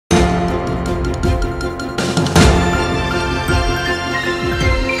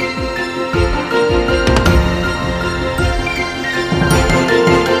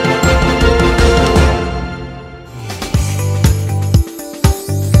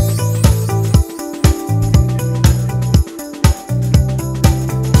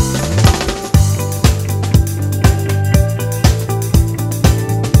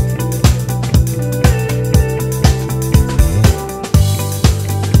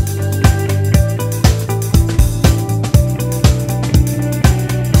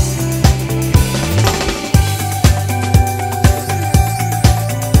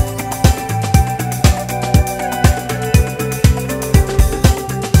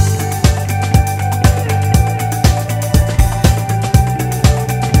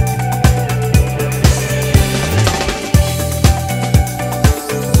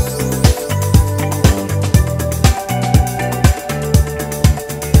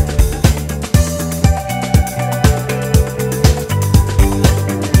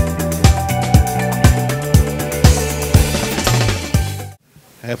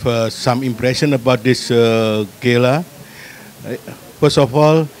have some impression about this gala. First of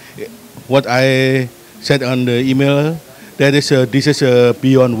all, what I said on the email, that is this is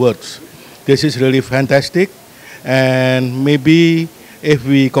beyond words. This is really fantastic, and maybe if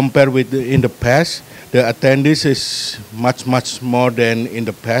we compare with in the past, the attendance is much more than in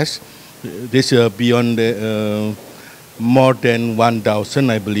the past. This beyond more than 1,000,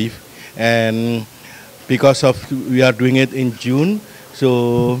 I believe, and because of we are doing it in June,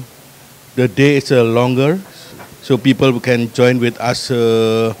 so the day is longer, so people can join with us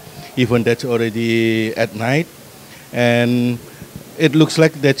even that's already at night, and it looks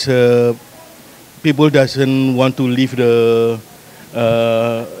like that people doesn't want to leave the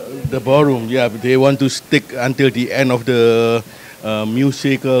ballroom. Yeah, they want to stick until the end of the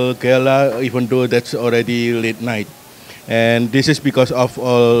musical gala, even though that's already late night. And this is because of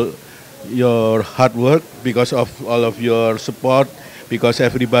all your hard work, because of all of your support, because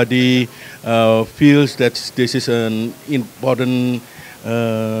everybody feels that this is an important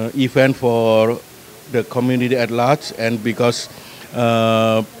event for the community at large, and because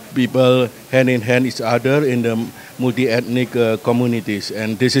people hand in hand each other in the multi-ethnic communities.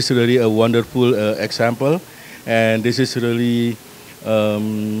 And this is really a wonderful example, and this is really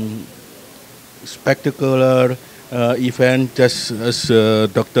spectacular event, just as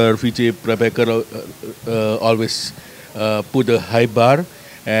Dr. Vijay Prabhakar always put a high bar,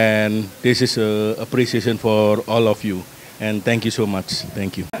 and this is appreciation for all of you, and thank you so much.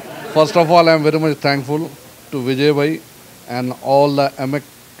 Thank you. First of all, I am very much thankful to Vijay Bhai and all the AMEC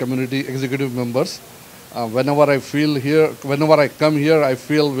community executive members. Whenever I come here, I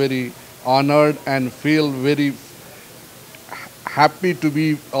feel very honored and feel very happy to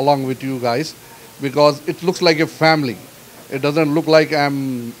be along with you guys, because it looks like a family. It doesn't look like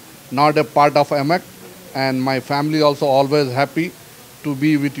I'm not a part of AMEC, and my family also always happy to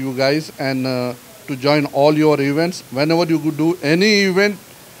be with you guys and to join all your events. Whenever you could do any event,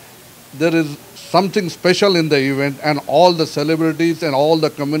 there is something special in the event, and all the celebrities and all the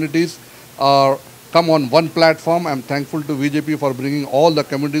communities are come on one platform. I'm thankful to VJP for bringing all the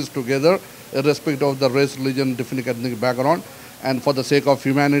communities together, irrespective of the race, religion, different ethnic background. And for the sake of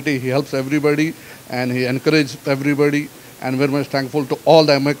humanity, he helps everybody and he encourages everybody. And very much thankful to all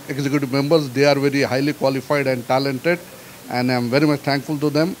the AMEC executive members. They are very highly qualified and talented, and I'm very much thankful to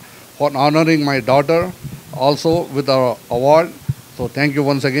them for honoring my daughter also with our award. So thank you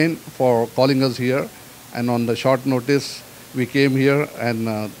once again for calling us here, and on the short notice we came here,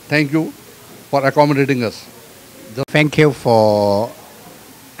 and thank you for accommodating us. Thank you for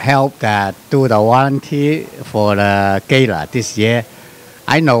help that do the volunteer for the gala this year.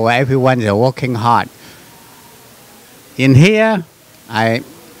 I know everyone is working hard. In here, I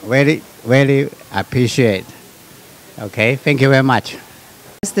very appreciate. Okay, thank you very much.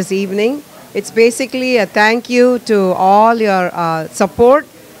 This evening, it's basically a thank you to all your support,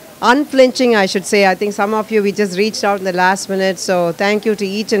 unflinching, I should say. I think some of you, we just reached out in the last minute, so thank you to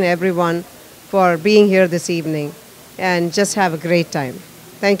each and everyone for being here this evening, and just have a great time.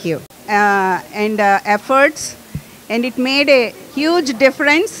 Thank you. Efforts, and it made a huge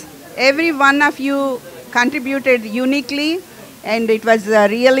difference. Every one of you contributed uniquely, and it was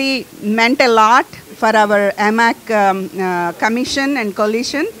really meant a lot for our AMEC Commission and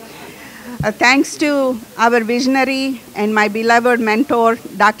Coalition. Thanks to our visionary and my beloved mentor,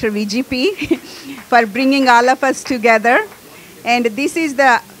 Dr. VGP, for bringing all of us together. And this is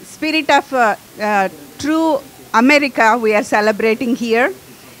the spirit of true America we are celebrating here.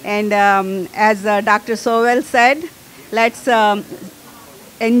 And as Dr. Sowell said, let's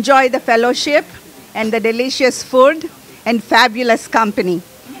enjoy the fellowship and the delicious food and fabulous company.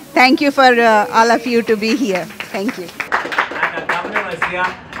 Thank you for all of you to be here. Thank you. And Governor was here,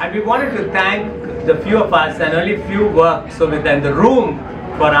 and we wanted to thank the few of us, and only few worked, so within the room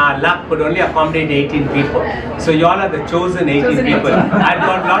for our luck could only accommodate 18 people. So you all are the chosen 18 people. I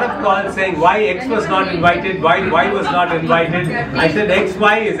got a lot of calls saying why X was not invited, why Y was not invited. I said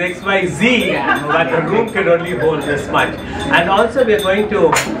XY is XYZ, but the room can only hold this much. And also we are going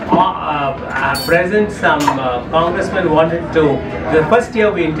to present some congressmen who wanted to. The first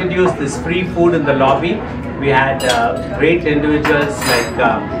year we introduced this free food in the lobby. We had great individuals like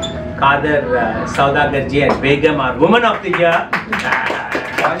Kader Saudagarji and Begum, our Woman of the Year.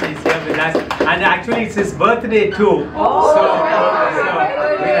 She's here with us, and actually it's his birthday too. So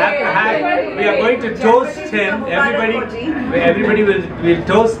we are going to toast him. Everybody will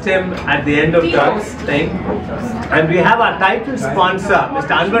toast him at the end of the thing. And we have our title sponsor,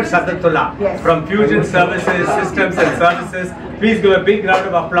 Mr. Anwar Sadatullah from Fusion Services, Systems and Services. Please give a big round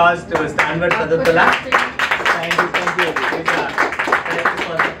of applause to Mr. Anwar Sadatullah. Thank you. Thank you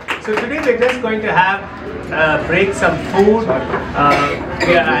for So today we're just going to have break some food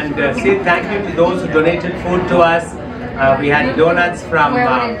and say thank you to those who donated food to us. We had donuts from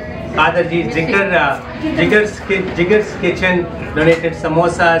Kadaji's Jigar's Kitchen, donated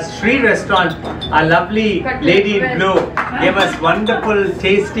samosas. Shree restaurant, a lovely lady in blue, gave us wonderful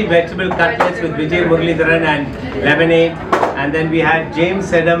tasty vegetable cutlets with Vijay Muralidharan and lemonade. And then we had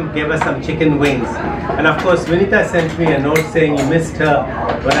James Edam gave us some chicken wings. And of course Vinita sent me a note saying you missed her,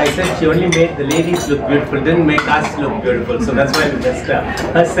 but I said she only made the ladies look beautiful, didn't make us look beautiful, so that's why we missed her.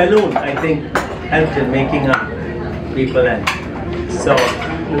 Her salon, I think, helped in making up people, and so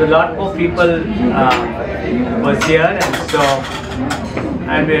a lot more people was here, and so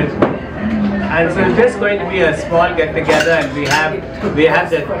it's just going to be a small get together, and we have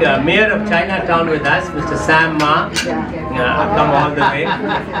the mayor of Chinatown with us, Mr. Sam Ma, come all the way,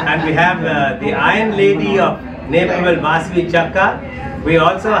 and we have the Iron Lady of Naperville, Vasavi Chakka. We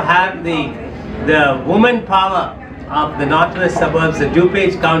also have the woman power of the northwest suburbs, the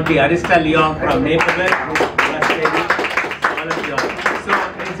DuPage County, Arista Leong from Naperville. All of you. So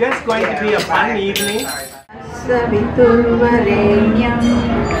it's just going to be a fun evening.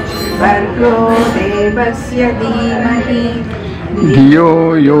 धियो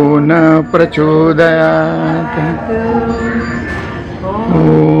यो न प्रचोदयात्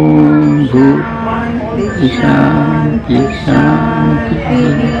ॐ शान्ति शान्ति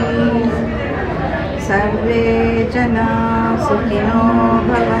सर्वे जना सुखिनो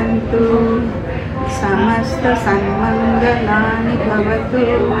भवन्तु समस्त सन्मङ्गलानि भवतु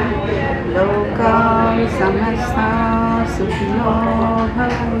लोका समस्ता सुखिनो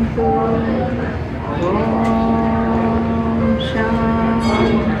भवन्तु ॐ शान्ति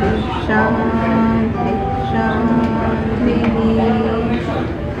शान्ति शान्तिः.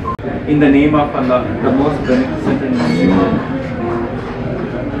 In the name of Allah, the most beneficent and merciful.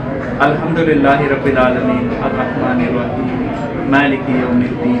 Alhamdulillahi Rabbil Alameen, Ar-Rahmanir Rahim, Maliki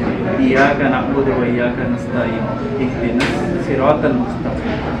Yawmiddin, Iyyaka na'budu wa iyyaka nasta'in, Ihdinas siratal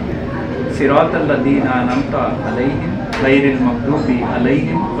mustaqim, siratal ladina an'amta alayhim, ghayril maghdubi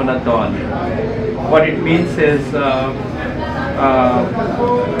alayhim waladdallin. What it means is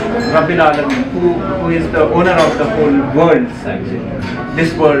Rabbil Alameen, who is the owner of the whole world, actually,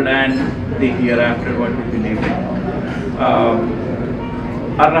 this world and the hereafter, what we believe in.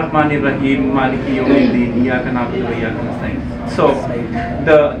 Ar-Rahmanir Rahim, Maliki Yawmiddin, Iyyaka na'budu wa iyyaka nasta'in. So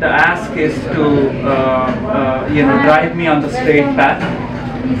the ask is to drive me on the straight path,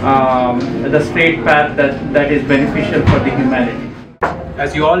 that is beneficial for the humanity.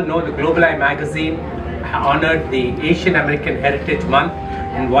 As you all know, the Global Eye magazine honored the Asian American Heritage Month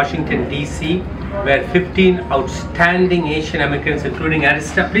in Washington DC, where 15 outstanding Asian Americans, including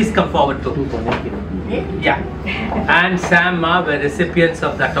Arista, please come forward to and Sam Ma were recipients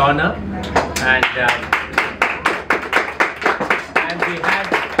of that honor, and we had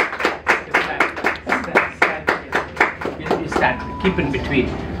stand, keep in between.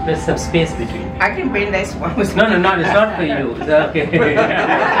 There's some space between. I can bring this one. No, it's not for you. It's okay.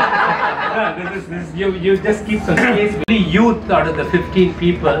 You just keep some space. The youth out of the 15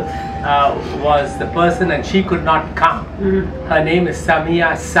 people was the person, and she could not come. Her name is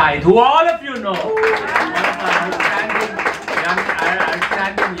Samia Said, who all of you know.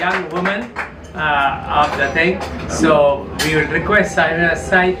 Outstanding young woman of the thing. So we will request Samia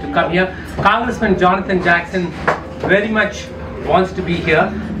Said to come here. Congressman Jonathan Jackson very much wants to be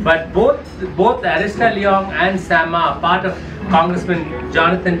here, but both Arista Leong and Sama are part of Congressman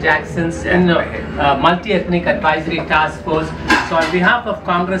Jonathan Jackson's multi-ethnic advisory task force. So on behalf of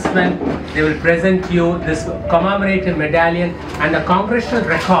Congressman, they will present you this commemorative medallion and a congressional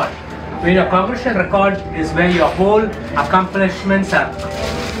record. A congressional record is where your whole accomplishments are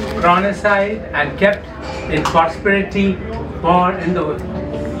chronicled and kept in prosperity or in the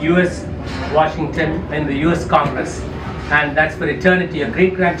US Washington, in the US Congress. And that's for eternity. Your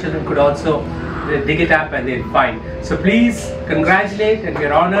great-grandchildren could also dig it up and they'll find. So please congratulate, and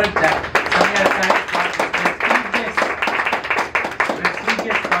we're honored that Samia Said got this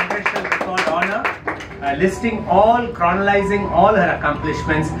prestigious congressional record honor, chronicling all her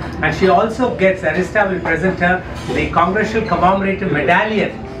accomplishments. And she also gets, Arista will present her the congressional commemorative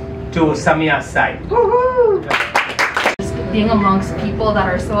medallion to Samia Said. Being amongst people that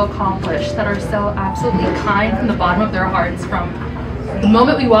are so accomplished, that are so absolutely kind from the bottom of their hearts. From the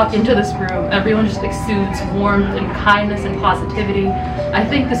moment we walk into this room, everyone just exudes warmth and kindness and positivity. I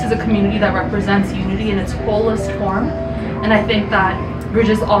think this is a community that represents unity in its fullest form, and I think that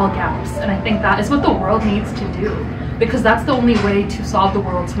bridges all gaps, and I think that is what the world needs to do, because that's the only way to solve the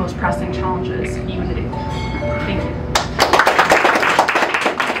world's most pressing challenges: unity. Thank you.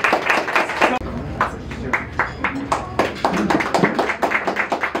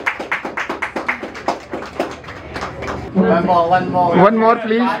 One more,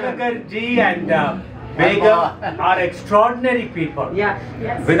 please. Madhukar ji and Begum are extraordinary people. Yeah.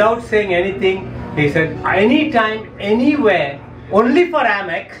 Yes. Without saying anything, he said, anytime, anywhere, only for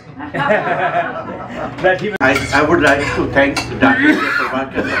AMEC. That he I would like to thank Dr.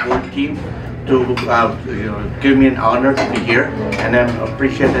 Prabhakar and the whole team to give me an honor to be here, and I'm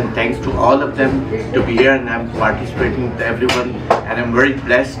appreciative and thanks to all of them to be here, and I'm participating with everyone, and I'm very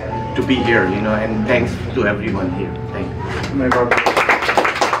blessed to be here, and thanks to everyone here. Thank you. My God.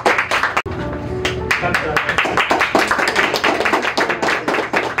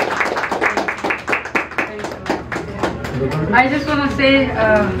 I just want to say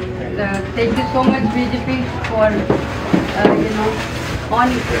thank you so much, BJP, for on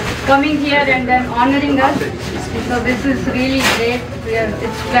coming here and then honoring us. So this is really great.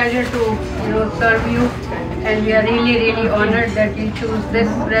 It's a pleasure to serve you, and we are really honored that you choose this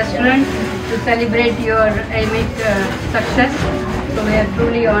restaurant to celebrate your AMEC success. So we are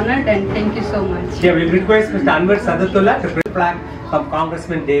truly honored, and thank you so much. Yeah, we request Mr. Anwar Sadatullah to bring a plaque from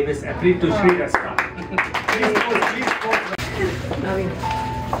Congressman Davis to Shree restaurant. Please pose.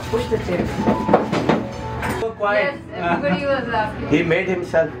 Push the chair. So quiet. Yes, everybody was laughing. He made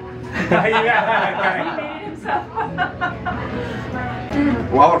himself.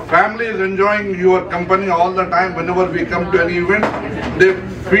 Our family is enjoying your company all the time. Whenever we come to an event, they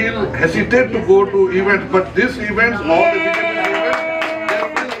feel hesitate to go to events, but this event, all the events, they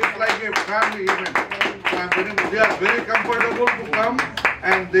feel it's like a family event. They are very comfortable to come,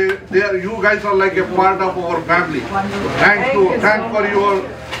 and you guys are like a part of our family. Thanks for your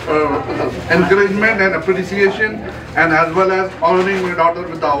encouragement and appreciation, and as well as honoring my daughter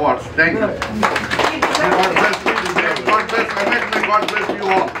with the awards. Thank you. God bless you. God bless AMEC. May God bless you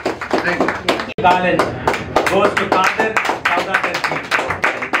all. Thank you. Garland goes to Kadir.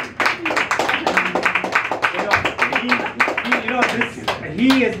 He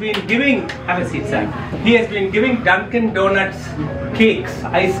has been giving, have a seat, sir. He has been giving Dunkin' Donuts cakes,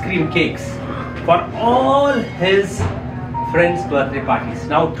 ice cream cakes, for all his friends' birthday parties.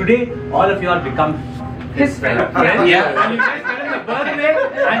 Now today, all of you all become his friends. Yeah. And you guys tell him the birthday,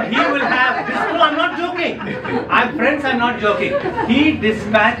 and he will have this. No, I'm not joking. I'm not joking. He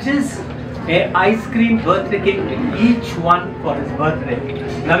dispatches an ice cream birthday cake to each one for his birthday.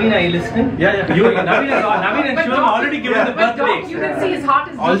 Naveen, are you listening? Yeah. Naveen and Shivam have already given the birthday. You can see his heart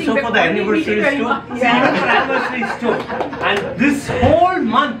is beating. Also for the anniversaries too. Even for anniversaries too. And this whole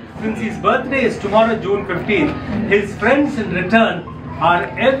month, since his birthday is tomorrow, June 15th, his friends in return are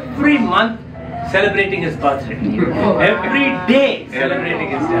every month celebrating his birthday. Every day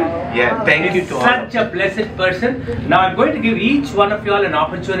celebrating his birthday. Yeah, thank you to all. Such a blessed person. Now I'm going to give each one of you all an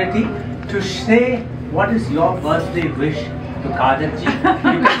opportunity to say what is your birthday wish to Kadarji. You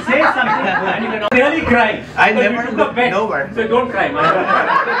can say something and you can really cry. I never look nowhere. So don't cry, man.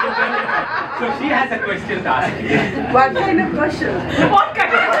 So she has a question to ask you. What kind of question? What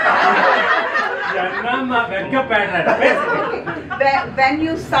kind of When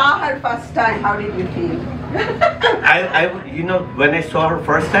you saw her first time, how did you feel? When I saw her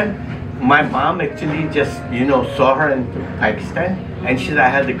first time, my mom actually just, saw her in Pakistan, and she said, I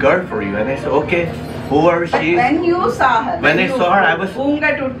had a girl for you. And I said, okay, whoever she is. When you saw her? When I saw her, I was...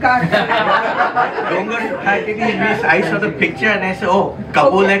 Unga Tutka. means I saw the picture and I said, oh,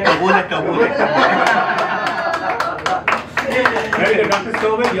 Kabul hai. Dr.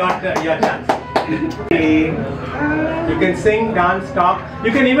 Soben, your chance. You can sing, dance, talk.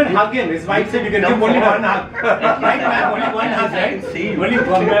 You can even hug him. His wife said you can give only one hug. Right, ma'am? Only one hug, right? Only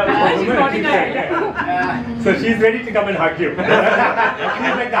one So she's ready to come and hug you. She's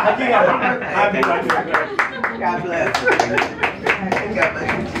like a hugging Happy birthday. God bless.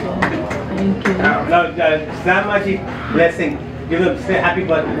 Thank you. Now, Samaji, blessing. Give them, say happy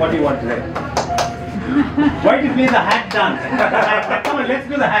birthday. What do you want to say? Why don't you play the hat dance? Come on, let's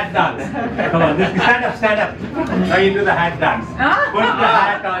do the hat dance. Come on, stand up. Now you do the hat dance. Put the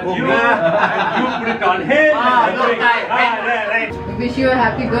hat on you, and you put it on him. Right. Wish you a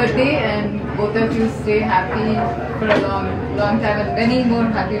happy birthday, and both of you stay happy for a long time, and many more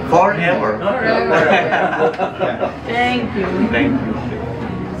happy Forever. Thank you. Thank you.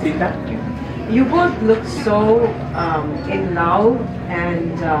 Sita? You both look so in love,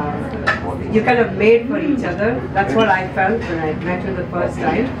 and you kind of made for each other. That's what I felt when I met you the first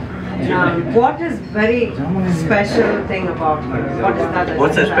time. What is very special thing about her? What is that?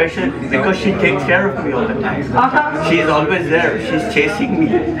 What's so special? Because she takes care of me all the time. She's always there. She's chasing me.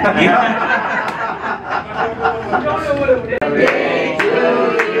 Happy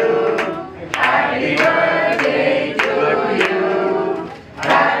birthday to you.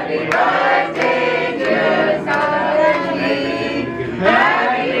 Happy birthday to Kadarji.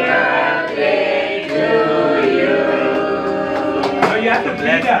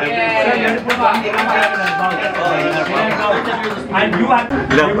 And you have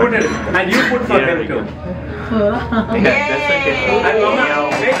you put it, and you put for him too. Yeah, that's okay. And Mama,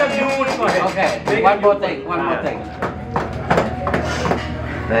 make a you put for him. Okay, one more thing, one more thing.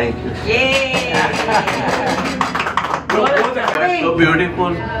 Thank you. Yay! You're so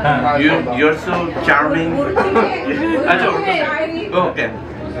beautiful. You're so charming. Okay.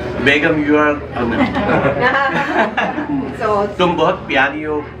 Begum, you are. तुम बहुत प्यारी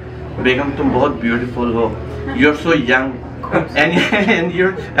हो. Begum, तुम बहुत beautiful हो. You're so young, and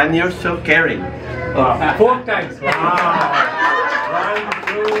you're so caring. 4 times. Wow. 1,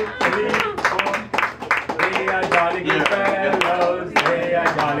 2, 3, 4. They are jolly good fellows. They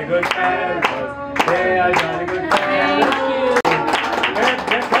are jolly good fellows. They are jolly good fellows.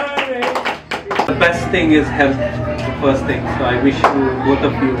 The best thing is health, the first thing. So I wish you, both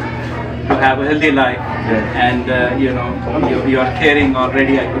of you, to have a healthy life. And you know, you are caring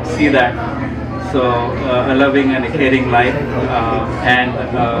already. I could see that. So a loving and a caring life, and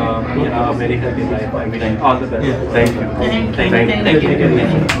you know, a very healthy life. I wish all the best. Thank you. Thank you.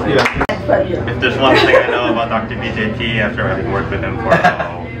 If there's one thing I know about Dr. BJP after having worked with him for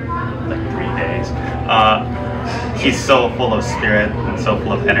like 3 days, he's so full of spirit and so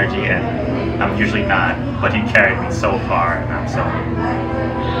full of energy, and I'm usually not, but he carried me so far, and I'm so.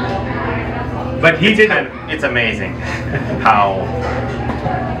 But he did it. It's amazing how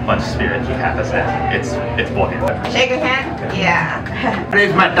much spirit he has, and it's buoyant. Shake a hand? Yeah.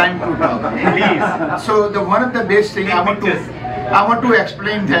 Raise my time to talk. Please. So one of the best thing I want to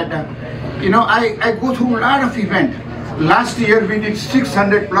explain that you know, I go through a lot of events. Last year we did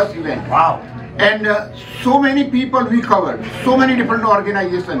 600 plus events. Wow. And so many people we covered, so many different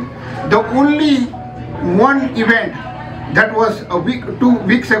organizations. The only one event that was 2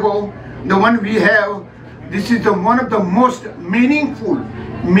 weeks ago, the one we have, this is one of the most meaningful,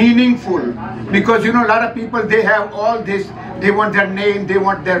 because you know, a lot of people, they have all this, they want their name, they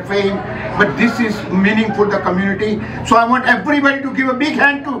want their fame, but this is meaningful to the community. So I want everybody to give a big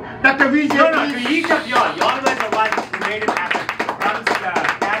hand to Dr. Vijay. No, to each of y'all. Y'all were the ones who made it happen. From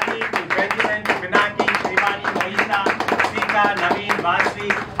Kathy to Benjamin to Pinaki, Srivani, Mohita, Sita, Naveen, Vasri,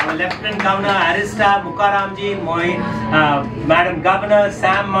 our Lieutenant Governor, Arista, Mukaramji, Madam Governor,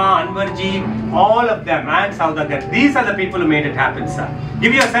 Samma, Anwarji, all of them, and Saudagar. These are the people who made it happen, sir.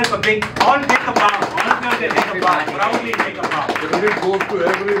 Give yourself a big, all take a bow. All of them take a bow. Proudly take a bow. The credit goes to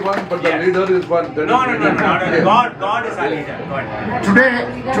everyone, but the leader is one. No. God is our leader. God.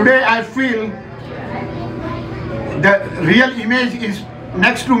 Today I feel the real image is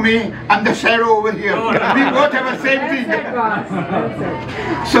next to me. I'm the shadow over here. We both have the same thing.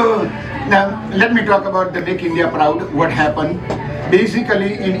 So now let me talk about the Make India Proud. What happened?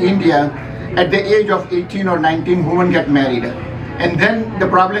 Basically in India, at the age of 18 or 19, women get married. And then the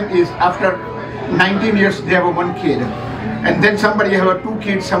problem is after 19 years, they have 1 kid. And then somebody has 2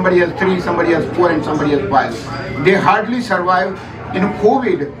 kids, somebody has 3, somebody has 4, and somebody has 5. They hardly survive. In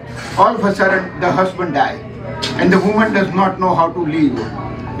COVID, all of a sudden the husband died. And the woman does not know how to leave.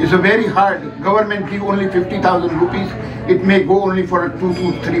 It's a very hard. Government give only 50,000 rupees. It may go only for 2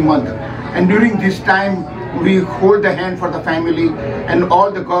 to 3 months. And during this time, we hold the hand for the family and all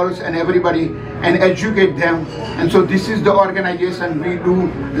the girls and everybody and educate them. And so this is the organization. We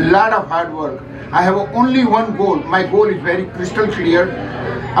do a lot of hard work. I have only one goal. My goal is very crystal clear.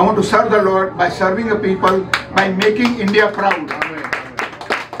 I want to serve the Lord by serving the people, by making India proud.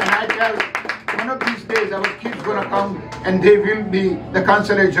 And I tell, one of these days our kids gonna come and they will be the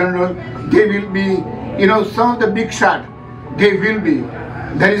Consulate General. They will be, you know, some of the big shot. They will be.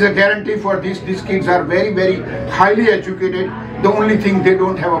 There is a guarantee for this. These kids are very, very highly educated. The only thing, they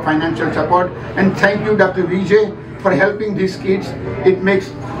don't have a financial support. And thank you, Dr. Vijay, for helping these kids. It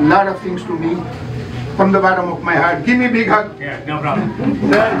makes a lot of things to me from the bottom of my heart. Give me a big hug. Yeah, no problem.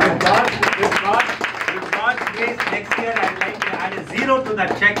 Sir, with God's grace, next year I'd like to add a 0 to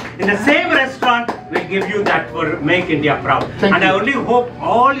that check. In the same restaurant, we'll give you that for Make India Proud. I only hope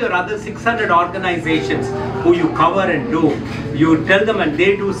all your other 600 organizations who you cover and do, you tell them and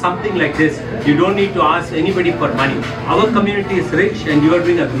they do something like this. You don't need to ask anybody for money. Our community is rich and you are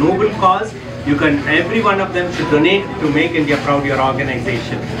doing a noble cause. You can, every one of them should donate to Make India Proud, your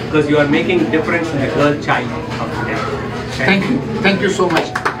organization, because you are making a difference in the girl child of today. Thank you. Thank you so much.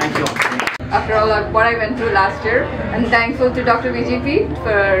 Thank you. After all what I went through last year, I'm thankful to Dr. VGP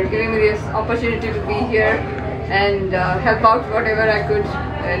for giving me this opportunity to be here and help out whatever I could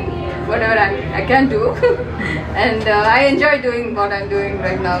and whatever I can do. And I enjoy doing what I'm doing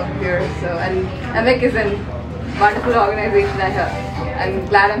right now here. So, and AMEC is a wonderful organization. I'm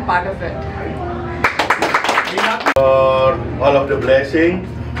glad I'm part of it. For all of the blessing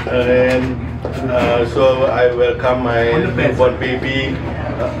and So I welcome my newborn baby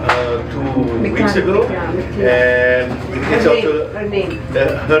 2 weeks ago, and it's also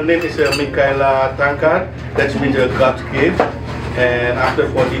her name is Michaela Tankard. That means God's gift. And after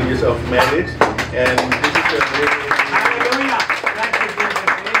 14 years of marriage, and this is a very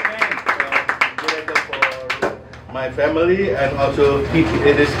my family, and also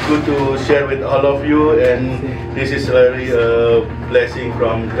it is good to share with all of you, and this is really a blessing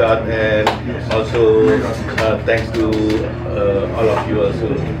from God, and also thanks to all of you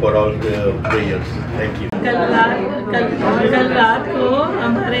also for all the prayers. Thank you. कल रात को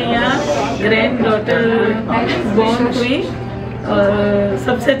हमारे यहाँ grand daughter born हुई, और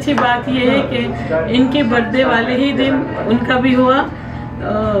सबसे अच्छी बात ये है कि इनके बर्थडे वाले ही दिन उनका भी हुआ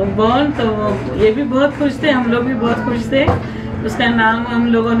बॉर्न, तो ये भी बहुत खुश थे, हम लोग भी बहुत खुश थे। उसका नाम हम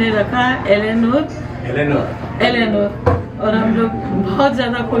लोगों ने रखा एलेनोर, और हम लोग बहुत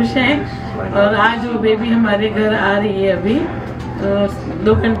ज़्यादा खुश हैं। और आज वो बेबी हमारे घर आ रही है अभी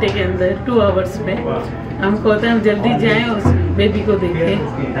 2 घंटे के अंदर, 2 आवर्स में। हमको होता है हम जल्दी जाएं और उस बेबी को देखें।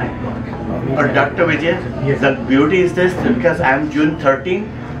 और doctor Vijay, the beauty is this, because I am June 13,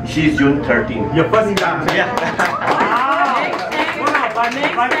 she is June 13. Your first time.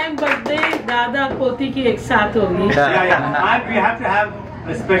 Next time birthday दादा पोती की एक साथ होगी। And we have to have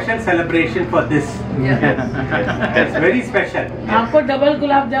a special celebration for this. It's very special. आपको double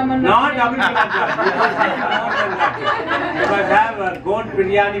gulab jamun. Not double gulab jamun. We must have a goat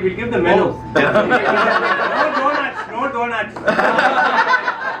biryani. We'll give the menu. No donuts.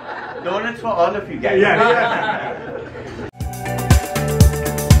 Donuts for all of you guys. Yeah.